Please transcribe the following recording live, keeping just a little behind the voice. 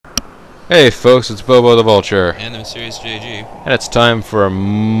Hey folks, it's Bobo the Vulture. And the mysterious JG. And it's time for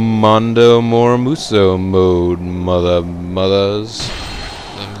Mondo More Musou mode, mothers.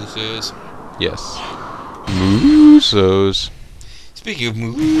 The Musous. Yes. Musous. Speaking of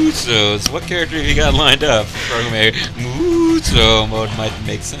Musous, what character have you got lined up for whom a Musou mode might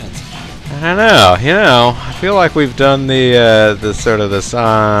make sense? I don't know, I feel like we've done the sort of the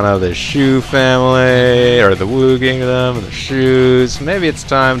San of the Shu family, or the Wu Kingdom, and the Shus. Maybe it's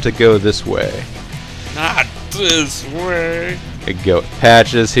time to go this way. Not this way. You could go with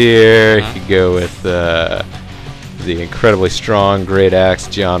Patches here, you could go with the incredibly strong Great Axe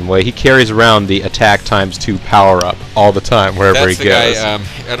John Wei. He carries around the attack ×2 power-up all the time wherever he goes. That's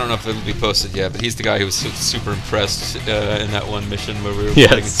the guy, I don't know if it'll be posted yet, but he's the guy who was super impressed in that one mission where we were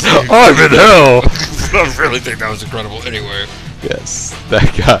playing. I'm in hell! I really think that was incredible anyway. Yes,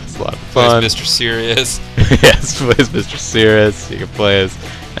 that guy's a lot of fun. Plays Mr. Serious. Yes, plays Mr. Serious. You can play as,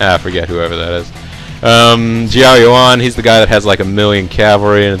 I forget whoever that is. Jiao Yuan, he's the guy that has like 1,000,000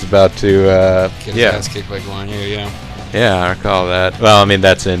 cavalry and is about to, Get his ass kicked by Guan Yu, yeah. Yeah, I recall that. Well, I mean,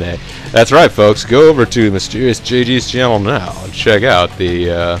 that's in A. That's right, folks. Go over to Mysterious JG's channel now and check out the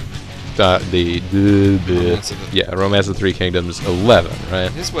Romance of the Three Kingdoms 11,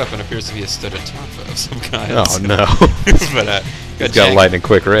 right? His weapon appears to be a studded tonfa of some kind. Oh, no. But, he's got lightning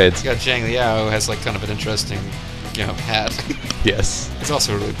quick raids. Got Zhang Liao, who has like kind of an interesting, hat. Yes. He's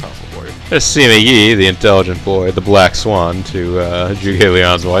also a really powerful warrior. There's Sima Yi, the intelligent boy, the black swan to Zhuge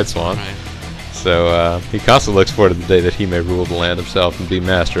Liang's white swan. Right. So he constantly looks forward to the day that he may rule the land himself and be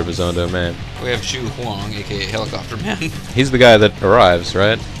master of his own domain. We have Zhu Huang, aka Helicopter Man. He's the guy that arrives,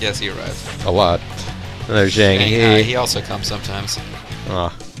 right? Yes, he arrives. A lot. And there's Zhang Yi. He also comes sometimes.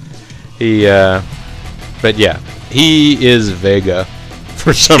 But yeah, he is Vega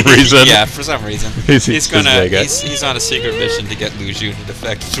for some reason. Yeah, for some reason. He's on a secret mission to get Lu Xun to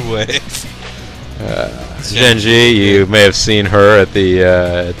defect away. Genji, you may have seen her at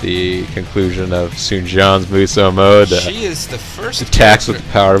the conclusion of Sun Jian's Musou mode. She is the first attacks with the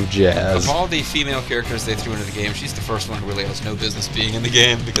power of jazz. Of all the female characters they threw into the game, she's the first one who really has no business being in the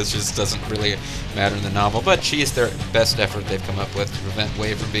game because she just doesn't really matter in the novel. But she is their best effort they've come up with to prevent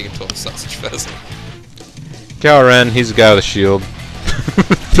Wei from being a total sausage fest. Cao Ren, he's the guy with the shield.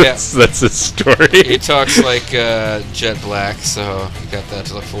 That's his story. He talks like Jet Black, so you got that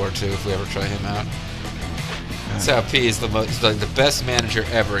to look forward to if we ever try him out. Cao Pi is the best manager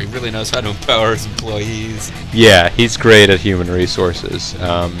ever. He really knows how to empower his employees. Yeah, he's great at human resources.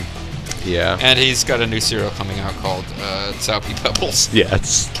 Yeah. And he's got a new cereal coming out called Cao Pi Pebbles. Yeah,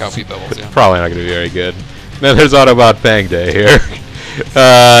 it's Cao Pi Pebbles. Yeah. Probably not going to be very good. Now there's Autobot Bang Day here.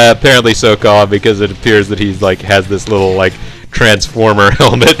 Apparently so called because it appears that he's has this little Transformer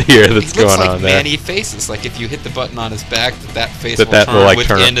helmet here that's going on there. Man-eat faces. Like if you hit the button on his back, that face will turn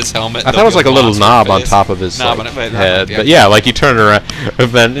within his helmet. I thought it was like a little knob on top of his head. But yeah, you turn it around, and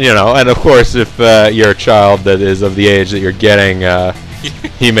then and of course, if you're a child that is of the age that you're getting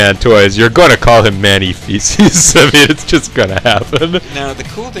He-Man toys, you're going to call him Manny Feces. I mean, it's just going to happen. Now, the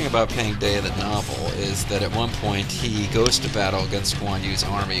cool thing about Pang Day in the novel is that at one point he goes to battle against Guan Yu's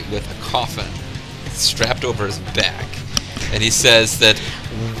army with a coffin strapped over his back. And he says that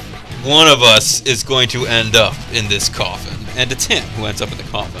one of us is going to end up in this coffin. And it's him who ends up in the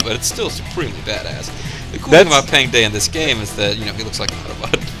coffin, but it's still supremely badass. The cool thing about Pang Day in this game is that, he looks like an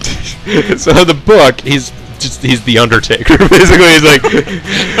Autobot. So in the book, he's the Undertaker. Basically, he's like,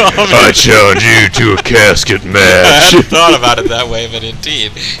 I challenge you to a casket match. I hadn't thought about it that way, but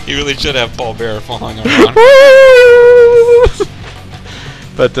indeed, he really should have Paul Bearer following around.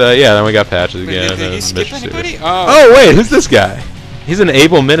 But yeah, then we got Patches again. Did he skip anybody? Oh, wait, who's this guy? He's an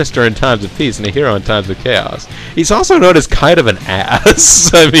able minister in times of peace and a hero in times of chaos. He's also known as kind of an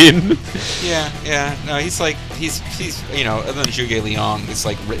ass. I mean, yeah. No, he's other than Zhuge Liang, he's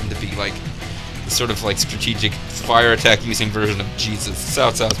written to be sort of strategic fire attack using version of Jesus.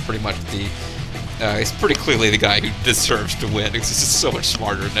 Cao Cao's pretty much he's pretty clearly the guy who deserves to win because he's just so much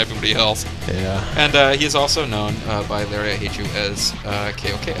smarter than everybody else. Yeah. And he is also known by Larry I Hate You as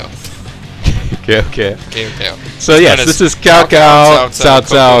KO. KO. So yes, this is Cao Cao, Cao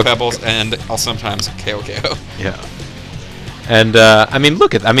Cao, Pebbles, and sometimes KO. Yeah. And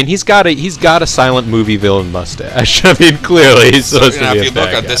he's got a silent movie villain mustache. I mean, clearly he's supposed to be a bad guy. If you look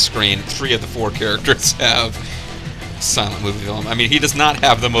at this screen, 3 of the 4 characters have silent movie villain. I mean, he does not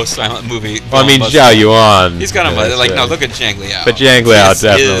have the most silent movie. Well, I mean, Jiao Yuan. He's got a no. Look at Zhang Liao. But Zhang Liao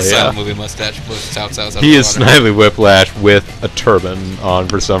definitely. His silent movie mustache blows Cao Cao's out. He is Snidely Whiplash with a turban on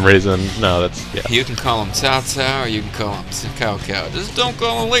for some reason. No, that's You can call him Cao Cao or you can call him Cao Cao. Just don't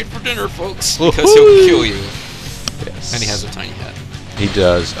call him late for dinner, folks, because he'll kill you. Yes. And he has a tiny head. He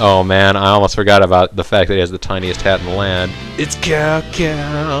does. Oh man, I almost forgot about the fact that he has the tiniest hat in the land. It's Cow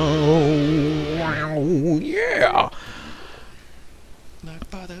Cow. Yeah.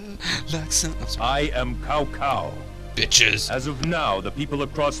 I am Cow Cow. Bitches. As of now, the people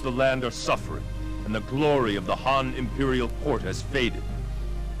across the land are suffering, and the glory of the Han Imperial Court has faded.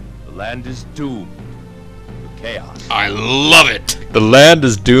 The land is doomed to chaos. I love it. The land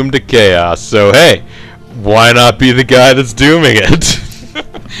is doomed to chaos. So hey, why not be the guy that's dooming it?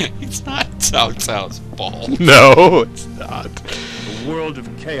 It's not Cao Cao's fault. No, it's not. The world of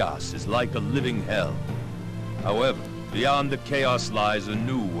chaos is like a living hell. However, beyond the chaos lies a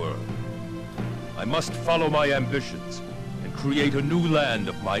new world. I must follow my ambitions and create a new land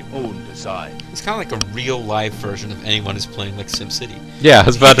of my own design. It's kind of like a real-life version of anyone who's playing like SimCity. Yeah, I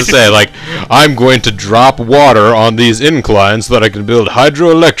was about to say, like, I'm going to drop water on these inclines so that I can build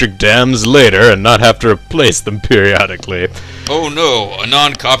hydroelectric dams later and not have to replace them periodically. Oh no, a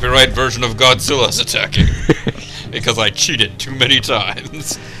non-copyright version of Godzilla's attacking. Because I cheated too many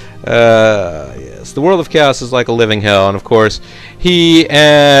times. Yes. The world of chaos is like a living hell, and of course, he,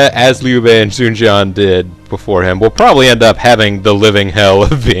 as Liu Bei and Sun Jian did before him, will probably end up having the living hell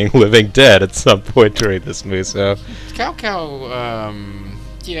of being living dead at some point during this Musou. Cao Cao,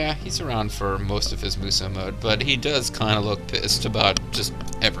 yeah, he's around for most of his Musou mode, but he does kind of look pissed about just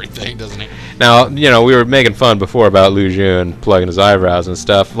everything, doesn't he? Now, you know, we were making fun before about Liu Jun plugging his eyebrows and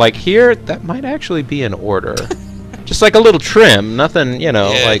stuff. Like, here, that might actually be in order. Just like a little trim, nothing, you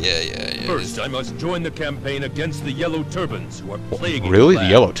know, yeah, like... Yeah. First, I must join the campaign against the Yellow Turbans, who are plaguing Really? the The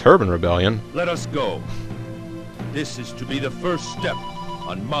land. Yellow Turban Rebellion? Let us go. This is to be the first step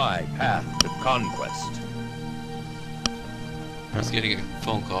on my path to conquest. I was getting a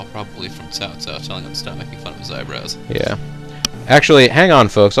phone call, probably from Cao Cao, telling him to stop making fun of his eyebrows. Yeah. Actually, hang on,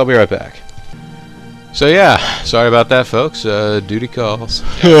 folks. I'll be right back. So, yeah. Sorry about that, folks. Duty calls.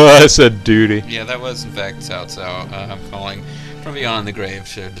 Yeah. I said duty. Yeah, that was, in fact, Cao Cao calling from beyond the grave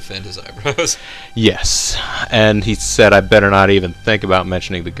to defend his eyebrows. Yes. And he said I better not even think about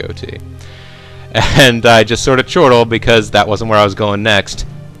mentioning the goatee. And I just sort of chortled because that wasn't where I was going next.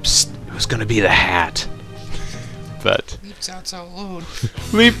 Psst, it was going to be the hat. But... Leave Cao Cao alone.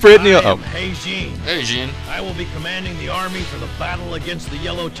 Leave Brittany alone. I am He Jin. Hey, Jin. I will be commanding the army for the battle against the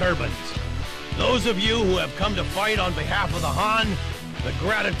Yellow Turbans. Those of you who have come to fight on behalf of the Han, the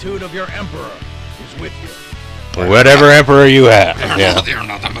gratitude of your emperor is with you. Whatever emperor you have. Yeah. You're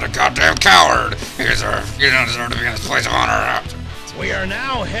nothing but a goddamn coward. You don't deserve to be in this place of honor. We are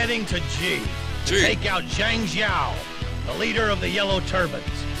now heading to Ji to Ji. take out Zhang Jiao, the leader of the Yellow Turbans,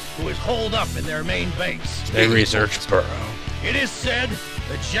 who is holed up in their main base. They research burrow. It is said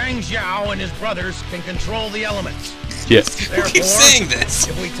that Zhang Jiao and his brothers can control the elements. Yes. Who keeps saying this?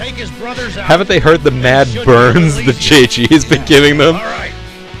 If we take his brothers out, Haven't they heard the mad should burns be that JG has been giving them? all right,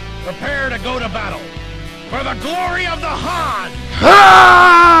 prepare to go to battle for the glory of the Han.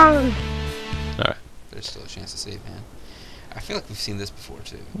 Alright. There's still a chance to save, man. I feel like we've seen this before,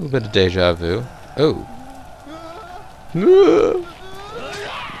 too. A little bit of deja vu. Oh.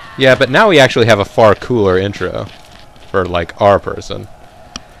 Yeah, but now we actually have a far cooler intro for, like, our person.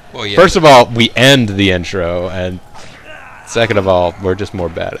 Well, yeah. First of all, we end the intro, and second of all, we're just more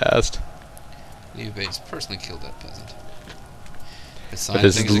badass. Liu Bei's personally killed that peasant. The With sign of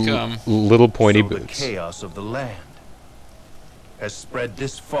his things to come. little pointy So the boots. chaos of the land has spread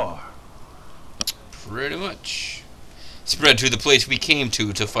this far. Pretty much. Spread to the place we came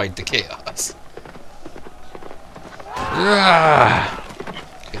to fight the chaos. A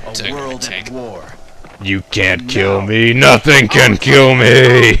world at war. You can't kill me. Nothing can kill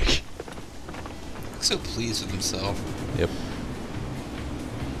me. Looks so pleased with himself. Yep.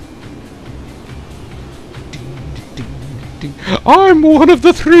 I'm one of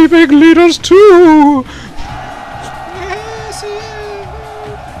the three big leaders too. Yes,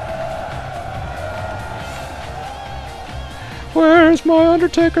 Where's my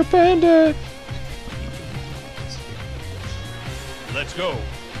Undertaker bandit? Let's go.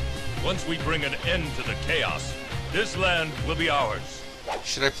 Once we bring an end to the chaos, this land will be ours.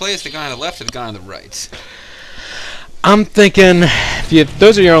 Should I play as the guy on the left or the guy on the right? I'm thinking, if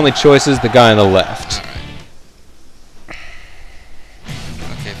those are your only choices, the guy on the left.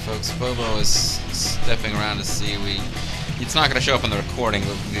 Okay, folks, Bobo is stepping around to see it's not going to show up on the recording,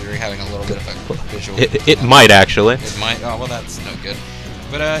 but we're having a little bit of a visual. It might actually. It might. Oh, well, that's no good.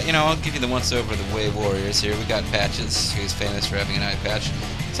 But, you know, I'll give you the once-over of the Way Warriors here. We got Patches, who's famous for having an eye patch.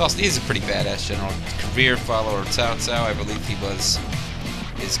 He's a pretty badass general. Career follower of Cao Cao. I believe he was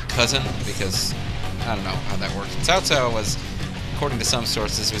his cousin, because I don't know how that works. Cao Cao was according to some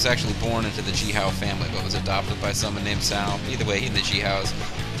sources, he was actually born into the Jihao family, but was adopted by someone named Cao. Either way, he and the Jihaos,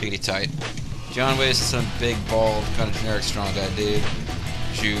 tickety tight. John Weiss is some big, bald, kind of generic strong guy dude.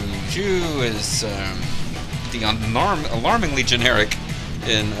 Zhu is the alarmingly generic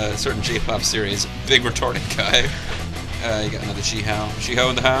in a certain J-pop series, big retarded guy. You got another Shihao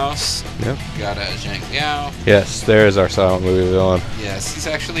in the house. Yep. Got Zhang Liao. Yes, there's our silent movie villain. Yes, he's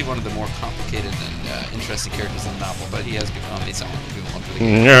actually one of the more complicated and interesting characters in the novel, but he has become a silent movie villain for the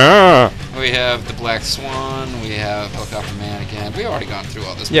game. Yeah. We have the Black Swan. We have Helicopter Man again. We've already gone through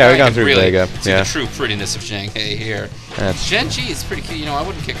all this. Yeah, we've gone through really Vega. See the true prettiness of Zhang He here. Genji is pretty cute. You know, I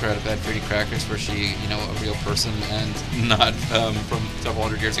wouldn't kick her out of bed for eating crackers. Were she, you know, a real person and not from several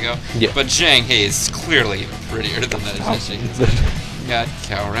hundred years ago? Yeah. But Zhang He is clearly even prettier than that. You got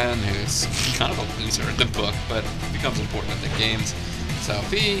Cao Ren, who's kind of a loser in the book, but becomes important in the games. Cao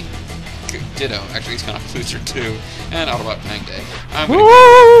Fi, ditto. Actually, he's kind of a loser too. And Autobot Pang Day. I'm gonna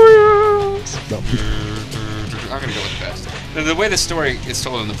go with the best. The way the story is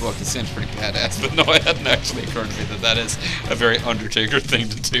told in the book, it seems pretty badass, but no, it hadn't actually occurred to me that that is a very Undertaker thing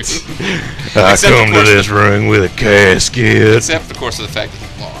to do. I come to this ring with a casket. Except, of course, for the fact that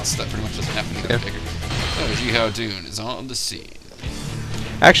he lost. That pretty much doesn't happen to the Undertaker. Oh, Jihao Dune is on the scene.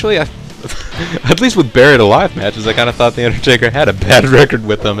 Actually, at least with Buried Alive matches, I kind of thought the Undertaker had a bad record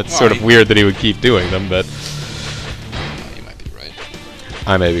with them. It's sort of weird that he would keep doing them, but you might be right.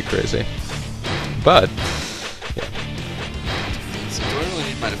 I may be crazy. But yeah. So do I really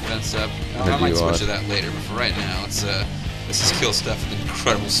need my defense up? I might switch to that later, but for right now, let's just kill stuff with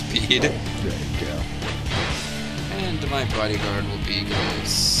incredible speed. There you go. And my bodyguard will be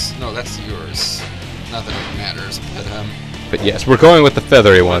goes. No, that's yours. Not that it matters, but yes, we're going with the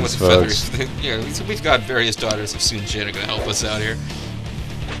feathery ones, folks. Yeah, so we've got various daughters of Sun Jin are going to help us out here.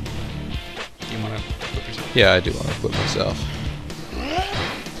 Do you want to equip yourself? Yeah, I do want to equip myself.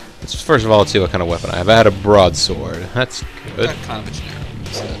 First of all, let's see what kind of weapon I have. I had a broadsword. That's good. Got kind of a generic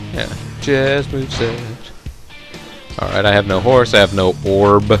moveset. Yeah, just moveset. Alright, I have no horse, I have no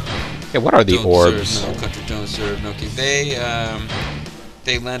orb. Yeah, what are the orbs? Serve, no country, don't serve, no king.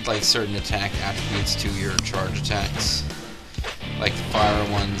 They lend like certain attack attributes to your charge attacks. Like the fire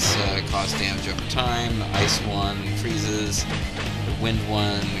ones cause damage over time, the ice one freezes, the wind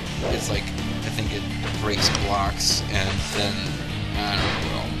one is like, I think it breaks blocks, and then, I don't know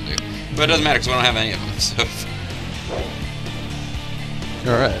what all of them do. But it doesn't matter because we don't have any of them, so.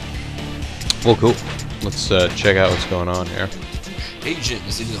 Alright. Well, cool. Let's check out what's going on here. Agent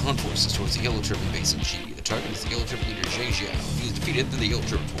is leading the hunt forces towards the Yellow Turban base in G. The target is the Yellow Turban leader, Zhang Jiao. If he is defeated, then the Yellow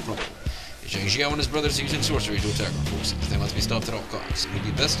Turbans will crumble. Zhang Jiao and his brothers are using sorcery to attack our forces. They must be stopped at all costs. It would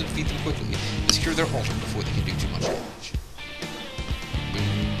be best to defeat them quickly and secure their altar before they can do too much damage.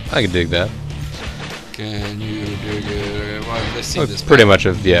 I can dig that. Can you dig it? Well, I've seen this pretty much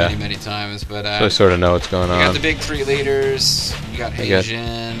of, yeah. many times, but so I sort of know what's going on. You got the big three leaders. You got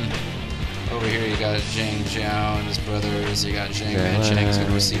Heijin. Over here you got Zhang Jiao and his brothers. You got Zhang Mancheng who's going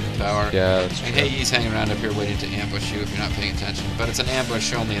to receive the power. Yeah, that's and Hei's hanging around up here waiting to ambush you if you're not paying attention. But it's an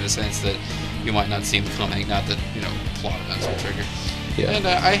ambush only in the sense that you might not see him coming, not that, you know, plot events will trigger. Yeah. And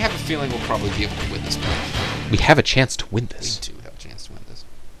I have a feeling we'll probably be able to win this match. We have a chance to win this. We do have a chance to win this.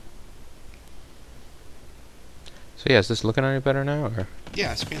 So yeah, is this looking any better now? Or?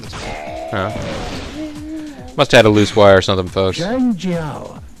 Yeah, screen looks good. Must have had a loose wire or something, folks. Zhang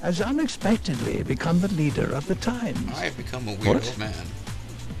Jiao has unexpectedly become the leader of the times. I have become a weird old man.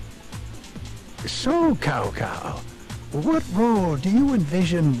 So, Cao Cao, what role do you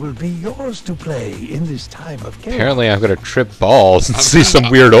envision will be yours to play in this time of chaos? Apparently I'm going to trip balls and see some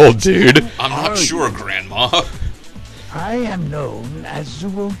weird old dude. I'm not sure, Grandma. I am known as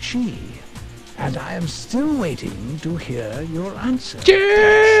Zuo Chi, and I am still waiting to hear your answer.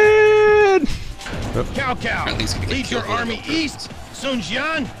 Kid! Cao Cao, lead your army east. Sun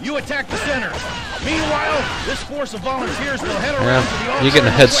Jian, you attack the center. Meanwhile, this force of volunteers will head around to the altar. You're getting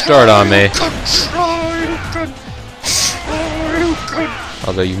a head start on me.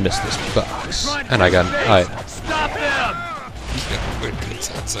 Although you missed this box. And I got an item. Stop them! Yeah, good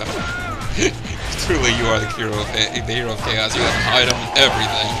Satsu. Truly, you are the hero of chaos. You have an item and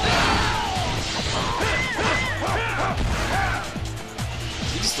everything.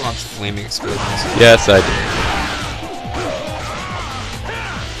 You just launched flaming explosions. Yes, I did.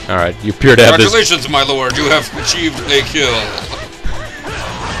 Alright, you appear to have this. Congratulations, my lord, you have achieved a kill.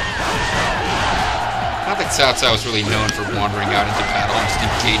 I don't think Cao Cao was really known for wandering out into battle and just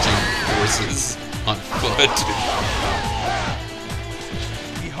engaging forces on foot.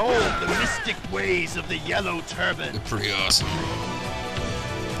 Behold the mystic ways of the Yellow Turban. They're pretty awesome.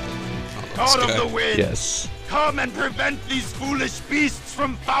 God of the wind. Yes. come and prevent these foolish beasts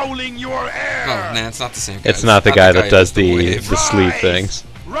from fouling your air. Oh, nah, it's not the same guy. It's not the guy that does the sleep things.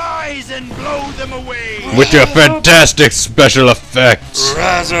 Rise and blow them away. With your fantastic special effects.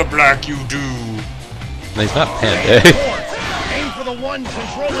 Razor black you do. No, he's not Panda. Aim for the one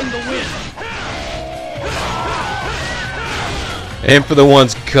controlling the wind. Aim for the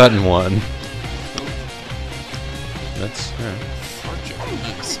ones cutting one. That's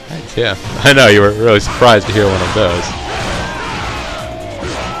yeah. I know you were really surprised to hear one of those.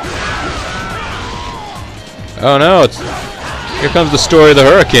 Oh no! It's here comes the story of the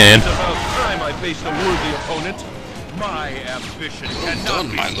hurricane. It's about time I faced a worthy opponent. My ambition cannot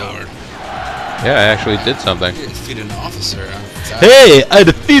be my stopped. lord. Yeah, I actually did something. You defeated an officer. Hey, I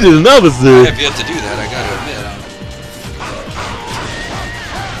defeated an officer. I have yet to do that. I gotta admit.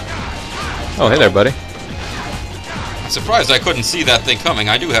 Oh, hey there, buddy. I'm surprised I couldn't see that thing coming.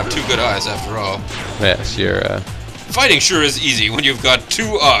 I do have 2 good eyes, after all. Yes, you're. Fighting sure is easy when you've got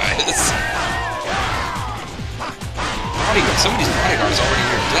 2 eyes. Some of these bodyguards already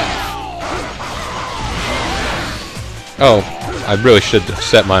near death. Oh, I really should have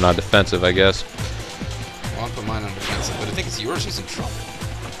set mine on defensive, I guess. Well, I'll put mine on defensive, but I think it's yours who's in trouble.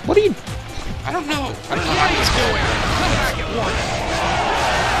 What are you? I don't know. I don't know how he's going. Come back at once.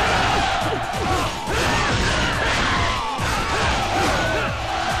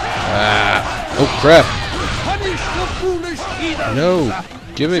 Oh crap! Punish the foolish heathens. No,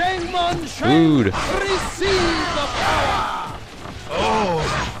 give it food. Oh,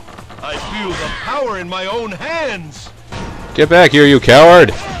 I feel the power in my own hands. Get back here, you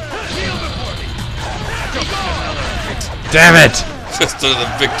coward! Damn it! Just another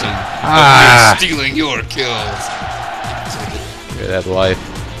victim Ah. of me stealing your kills. Hear that life.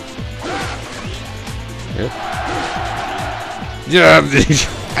 Yeah.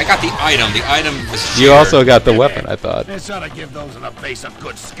 I got the item. The item was shared. You also got the weapon, I thought. This ought to give those in the face a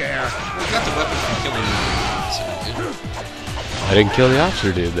good scare. You got the weapon from killing the officer, dude. I didn't kill the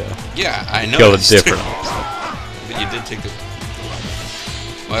officer dude, though. Yeah, I know. Killed a different officer. But you did take the...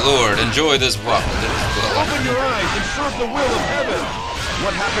 My lord, enjoy this weapon. Open your eyes and serve the will of heaven.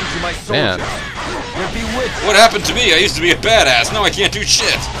 What happened to my Man. soldiers? They're bewitched. What happened to me? I used to be a badass. Now I can't do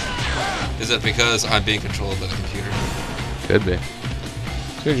shit. Is that because I'm being controlled by the computer? Could be.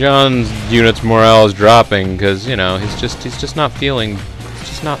 So John's unit's morale is dropping because he's just not feeling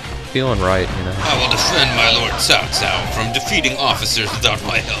right. I will defend my lord Cao Cao from defeating officers without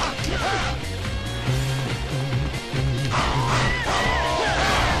my help.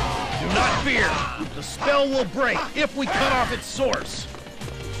 Do not fear. The spell will break if we cut off its source.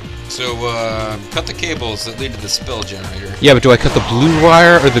 So, cut the cables that lead to the spell generator. Yeah, but do I cut the blue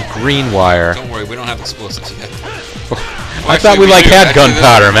wire or the green wire? Don't worry, we don't have explosives yet. I thought we had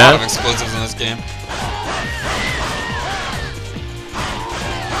gunpowder, man. A lot of explosives in this game.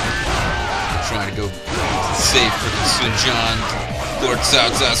 I'm trying to go save freaking Sun Jian. Lord Cao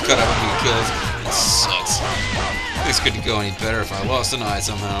Cao's cut out a few kills. It sucks. This couldn't go any better if I lost an eye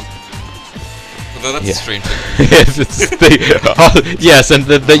somehow. Although that's a strange thing. Yes, and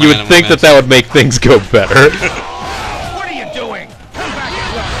that you would think that would make things go better. What are you doing? Come back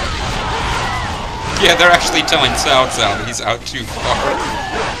at once. Yeah, they're actually telling Cao Cao that he's out too far.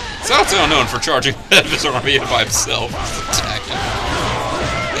 Cao Cao known for charging ahead of his army by himself. Just attacking.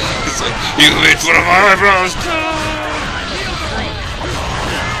 It's like, you wait for my eyebrows.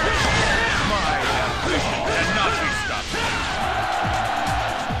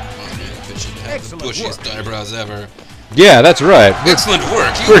 The bushiest eyebrows ever. Yeah, that's right. Excellent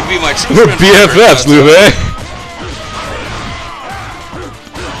work. You would be my true We're friend. BFFs, Liu Bei.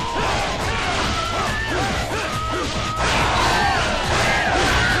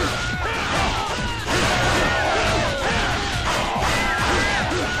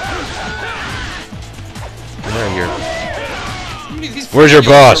 Where's your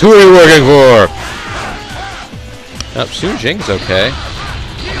boss? Who are you working for? Oh, Su Jing's okay.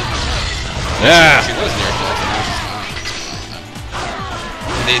 Yeah. She was near death, and now she's not.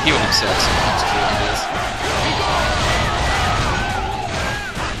 They heal themselves sometimes too, I guess.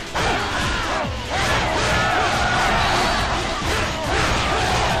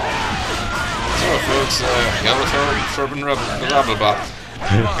 So, folks, Yellow Turban blah blah blah.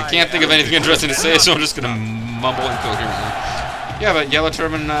 I can't think of anything interesting to say, so I'm just gonna mumble incoherently. Yeah, but Yellow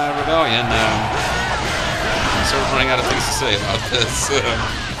Turban Rebellion, I'm sort of running out of things to say about this.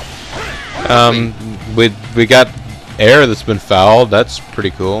 We got air that's been fouled. That's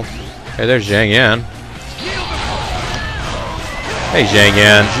pretty cool. Hey, there's Zhang Yan. Hey, Zhang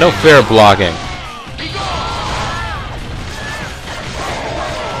Yan. No fair blocking.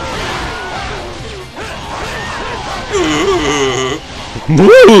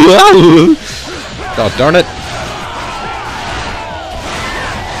 Oh, darn it.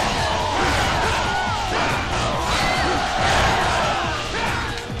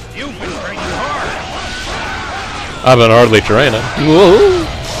 You've been training hard. I've been hardly training. Whoa.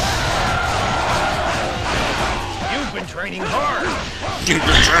 You've been training hard. You've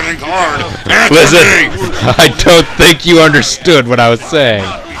been training hard. Listen, I don't think you understood what I was saying. The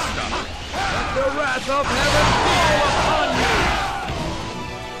wrath of heaven fall upon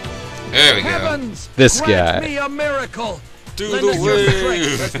you. There we go. Heavens, This grant guy. me a miracle. Do Lend the us your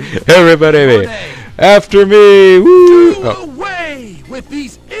wave. strength. Everybody, after me. Woo. Do Oh. away with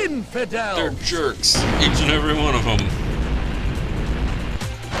these infidels. They're jerks, each and every one of them.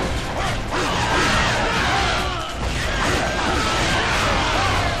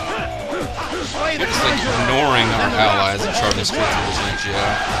 They're just like ignoring our allies and charging straight through the Zhang Jiao.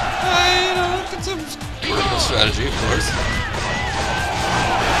 You know, it's a political strategy, of course.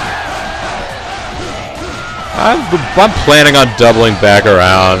 I'm planning on doubling back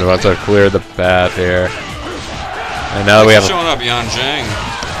around once I clear the path here. And now that we have showing up beyond Zhang.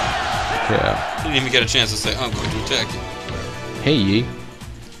 Yeah. Didn't even get a chance to say, I'm going to attack you. Hey, Yi.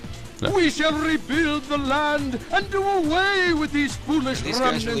 No. We shall rebuild the land and do away with these foolish These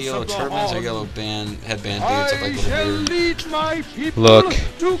guys with remnants yellow of the turbans or Horde. yellow headband dudes look like little weird. Lead my people Look,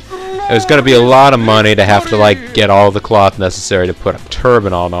 to there's gonna be a lot of money to have to like get all the cloth necessary to put a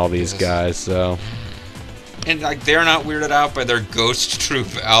turban on all these guys, so. And like they're not weirded out by their ghost troop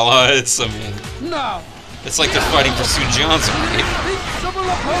allies. I mean, now. it's like they're fighting for Sun Johnson, right? Invincible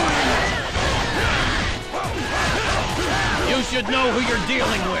opponent. You should know who you're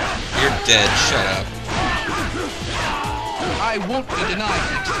dealing with. You're dead. Shut up. I won't be denied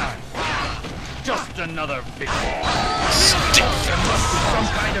next time. Just another victory. Stick. There must be some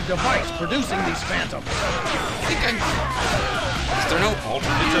kind of device producing these phantoms. Is there no altar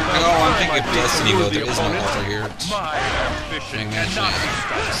here? Oh, I'm thinking of Destiny mode. There is no altar here. My ambition Actually, cannot be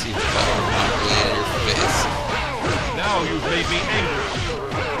stopped. see the power not really in your face. Now you've made me angry.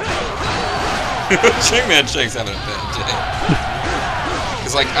 Chingman Shank's having a bad day.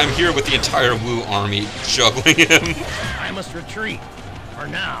 Cause like I'm here with the entire Wu army juggling him. I must retreat. For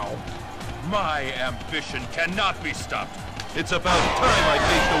now. My ambition cannot be stopped. It's about time I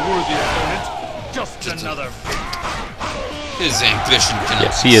faced a worthy opponent. Just another His ambition cannot.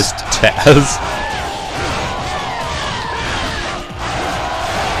 Yes, he is Taz.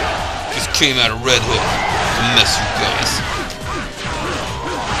 Just came out of Red Hook to mess you guys.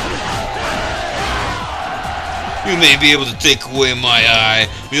 You may be able to take away my eye,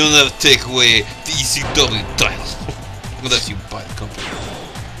 but you'll never take away the ECW title. Unless you buy the company.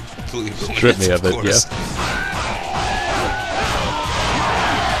 Strip me of it, yeah.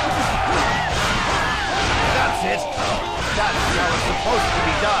 That's it. That's how it's supposed to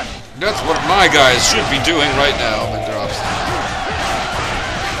be done. That's what my guys should be doing right now. And drops.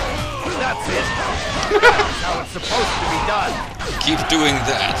 That's it. That's how it's supposed to be done. Keep doing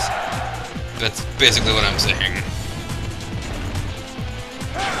that. That's basically what I'm saying.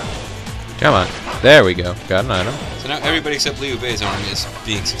 Come on. There we go. Got an item. So now everybody except Liu Bei's army is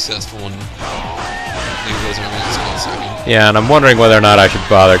being successful, and Liu Bei's army is going second. Yeah, and I'm wondering whether or not I should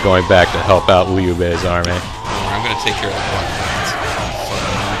bother going back to help out Liu Bei's army. I'm gonna take care of the block lines.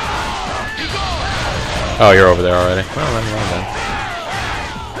 Oh, you're over there already. Well, then.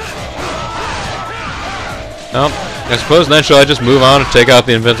 Well, I suppose then shall I just move on and take out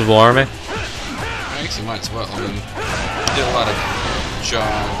the invincible army? I guess you might as well. I mean, you did a lot of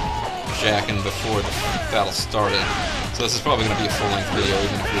jacking before the battle started, so this is probably going to be a full-length video,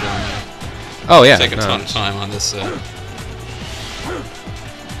 even if we don't take a ton of time on this.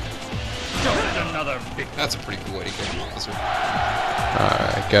 That's a pretty cool way to get an officer.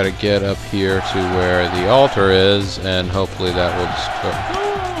 Alright, gotta get up here to where the altar is, and hopefully that will destroy.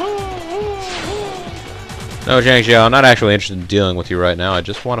 No, Zhang Xiao, I'm not actually interested in dealing with you right now. I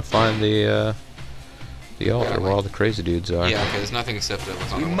just want to find the altar where all the crazy dudes are. Yeah, okay, there's nothing except that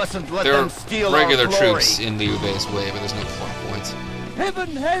was on We the mustn't let There them are steal regular our glory. troops in Liu Bei's way, but there's no plot points.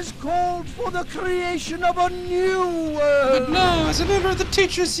 Heaven has called for the creation of a new world. But now, as a member of the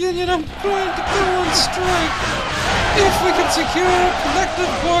Teachers Union, I'm going to go on strike. If we can secure collective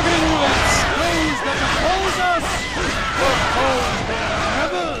bargaining rights. Those that oppose us will hold their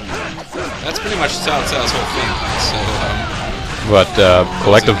heavens. That's pretty much Cao Cao's whole thing. So, What,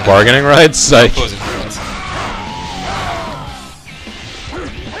 collective bargaining rights? Like, opposing rights.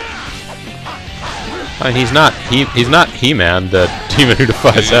 I mean, he's not He-Man, the demon who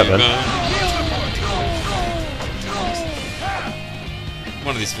defies heaven.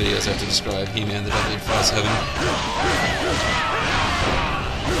 One of these videos I have to describe He-Man, the devil who defies heaven.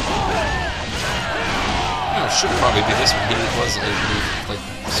 should probably be this one. He was, I believe, like,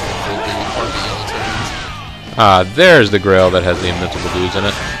 sort of vaguely part of the Yellow Turbans. Ah, there's the Grail that has the invincible dudes in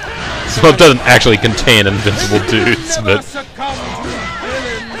it. Well, it doesn't actually contain invincible dudes, but...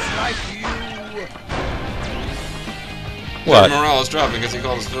 What? Morale is dropping because he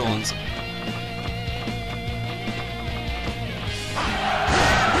called us villains.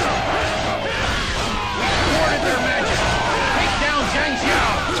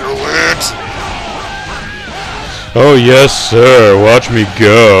 Do it! Oh yes, sir. Watch me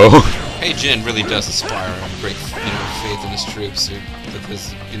go. Hey, Jin really does aspire and great, faith in his troops with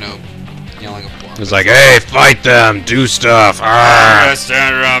his, yelling at block. It's like, hey, fight them, do stuff. Ah.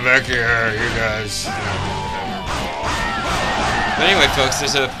 Stand around back here, you guys. But anyway, folks,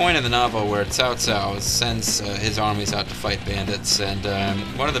 there's a point in the novel where Cao Cao sends his armies out to fight bandits, and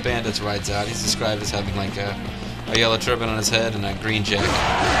one of the bandits rides out. He's described as having like a yellow turban on his head and a green jacket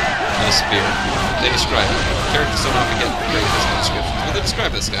and a spear. They describe it. Characters don't often get great physical descriptions, but they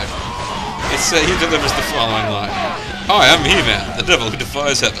describe this guy. It's he delivers the following line: "Hi, I'm He-Man, the devil who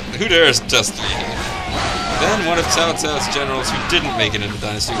defies heaven. Who dares test me?" Then one of Cao Cao's generals who didn't make it into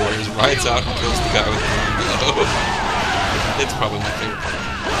Dynasty Warriors rides out and kills the guy with the blow. It's probably my favorite part.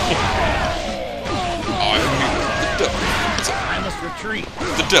 I am He-Man, the devil. I must retreat.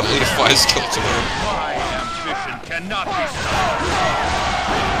 The devil who defies Skeletor. My ambition cannot be stopped.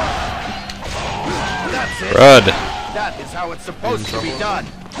 That's it. Rud. That is how it's supposed to be done.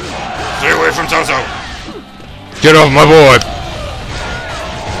 Stay away from Cao Cao. Get off my boy.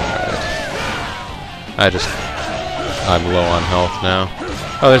 I'm low on health now.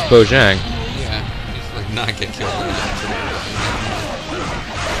 Oh, there's Bojang. Yeah, he's like not get killed.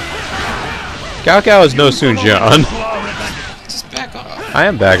 Cao Cao is no Sun Jian. Just back off. I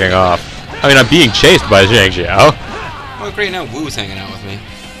am backing off. I mean, I'm being chased by Zhang Xiao. Oh, great, now Wu's hanging out with me.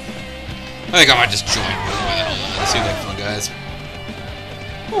 I think I might just join Wu. Let's see that fun, guys.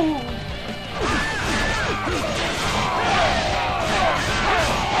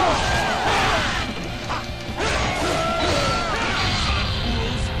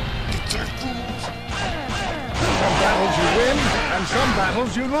 Some battles you win, and some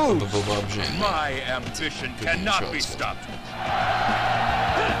battles you lose. My My ambition cannot be stopped.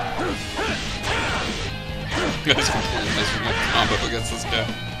 You guys completely missed my combo against this guy.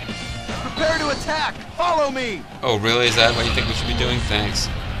 Prepare to attack! Follow me! Oh, really? Is that what you think we should be doing? Thanks.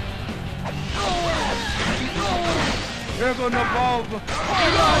 Heaven above,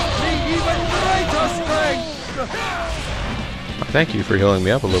 grant me even greater strength! Thank you for healing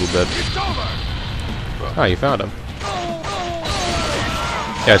me up a little bit. It's over! Oh, you found him.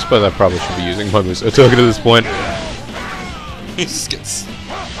 Yeah, I suppose I probably should be using my Musou token at this point. He just gets...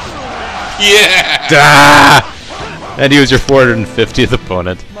 Yeah! Ah! And he was your 450th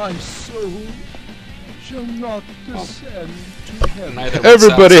opponent. My soul shall not descend to heaven.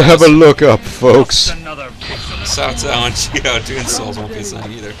 Everybody have a look up, folks. Another victim. Cao Cao and Xiao doing souls won't be a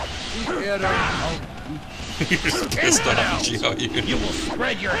sign either. You're just pissed off Xiao Yun. You will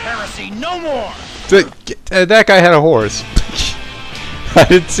spread your heresy no more! That guy had a horse. I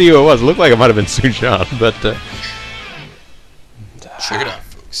didn't see who it was. It looked like it might have been Sun Jian, but... Check it out,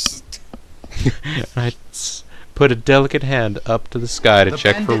 folks. I put a delicate hand up to the sky to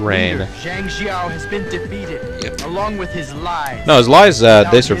check for rain. Zhang Xiao has been defeated, Yep. along with his lies. No, his lies,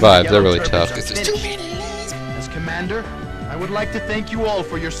 they survived. They're really tough. As commander, I would like to thank you all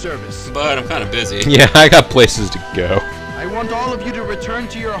for your service. But I'm kind of busy. Yeah, I got places to go. I want all of you to return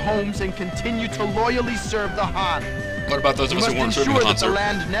to your homes and continue to loyally serve the Han. What about those of You us who must weren't serving the ensure Han, that the sir?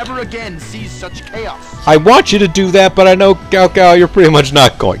 land never again sees such chaos. I want you to do that, but I know, Cao Cao, you're pretty much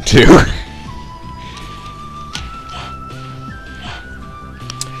not going to.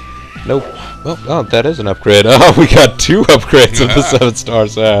 Nope. Oh, that is an upgrade. Oh, we got 2 upgrades of the 7-star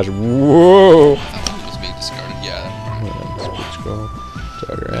sash. Whoa! That was being discarded. Yeah. Switch scroll.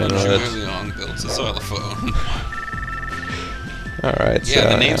 Starter Zhuge analyst. Liang builds a xylophone. Alright, Yeah, so...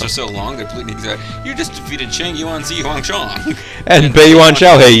 the names are so long, they're bleeding exact. You just defeated Cheng Yuan Zi Huangchang. And Beiyuan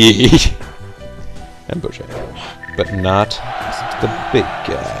Xiao Hei. And Bojang. But not the big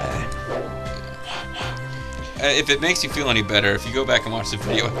guy. If it makes you feel any better, if you go back and watch the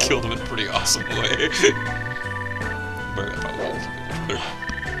video, I killed him in a pretty awesome way.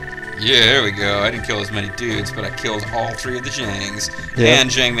 Yeah, there we go. I didn't kill as many dudes, but I killed all 3 of the Zhangs. Yeah. And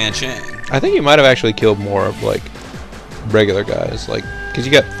Zhang Man Chang. I think you might have actually killed more of, like, regular guys. Like, because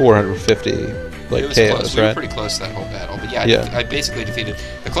you got 450, like, It was KOs, close. We were right? pretty close to that whole battle. But yeah, Yeah. I basically defeated...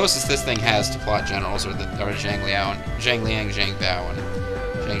 The closest this thing has to plot generals are Zhang Liao, and Zhang Liang, Zhang Bao, and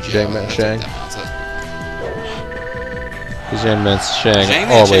Zhang Jiao. Zhang Man That's Shang. what that amounts to. Because Zhang Zhang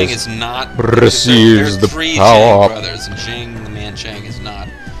always is not receives the three power. Zhang brothers, and Zhang the Man Chang is not.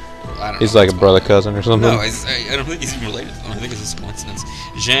 I don't know. He's like a brother cousin or something. No, I don't think he's related to them. I think it's just a coincidence.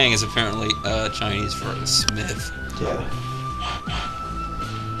 Zhang is apparently Chinese for smith. Yeah.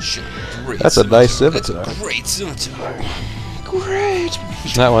 Great That's a nice scimitar. That's a great scimitar. Great.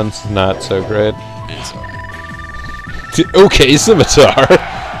 That one's not so great. It's alright. Okay, scimitar.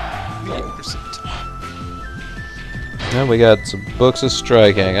 Mediocre scimitar. And we got some books of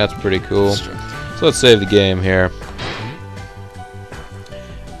striking. That's pretty cool. So let's save the game here.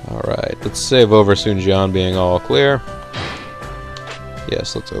 Alright, let's save over Sun Jian being all clear.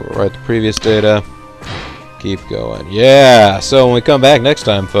 Yes, let's overwrite the previous data. Keep going. Yeah! So when we come back next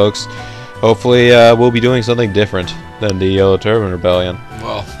time, folks, hopefully we'll be doing something different than the Yellow Turban Rebellion.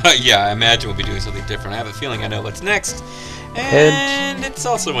 Well, yeah, I imagine we'll be doing something different. I have a feeling I know what's next. And it's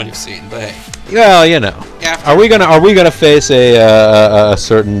also one you've seen, but hey. Well, you know. Are we gonna face a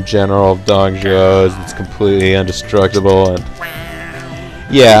certain general of Dongzhuo's that's completely indestructible and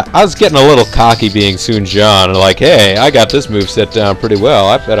yeah, I was getting a little cocky being Sun Jian, and like, hey, I got this move set down pretty well.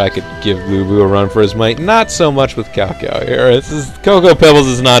 I bet I could give Lu Bu a run for his money. Not so much with Cao Cao here. Cocoa Pebbles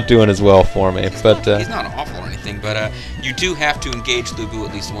is not doing as well for me. He's not awful or anything, but you do have to engage Lu Bu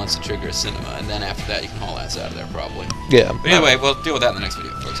at least once to trigger a cinema, and then after that you can haul ass out of there probably. Yeah. But anyway, we'll deal with that in the next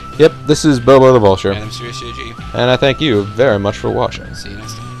video, folks. Yep, this is Bobo the Vulture. And I'm Serious JG. And I thank you very much for watching. See you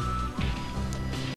next time.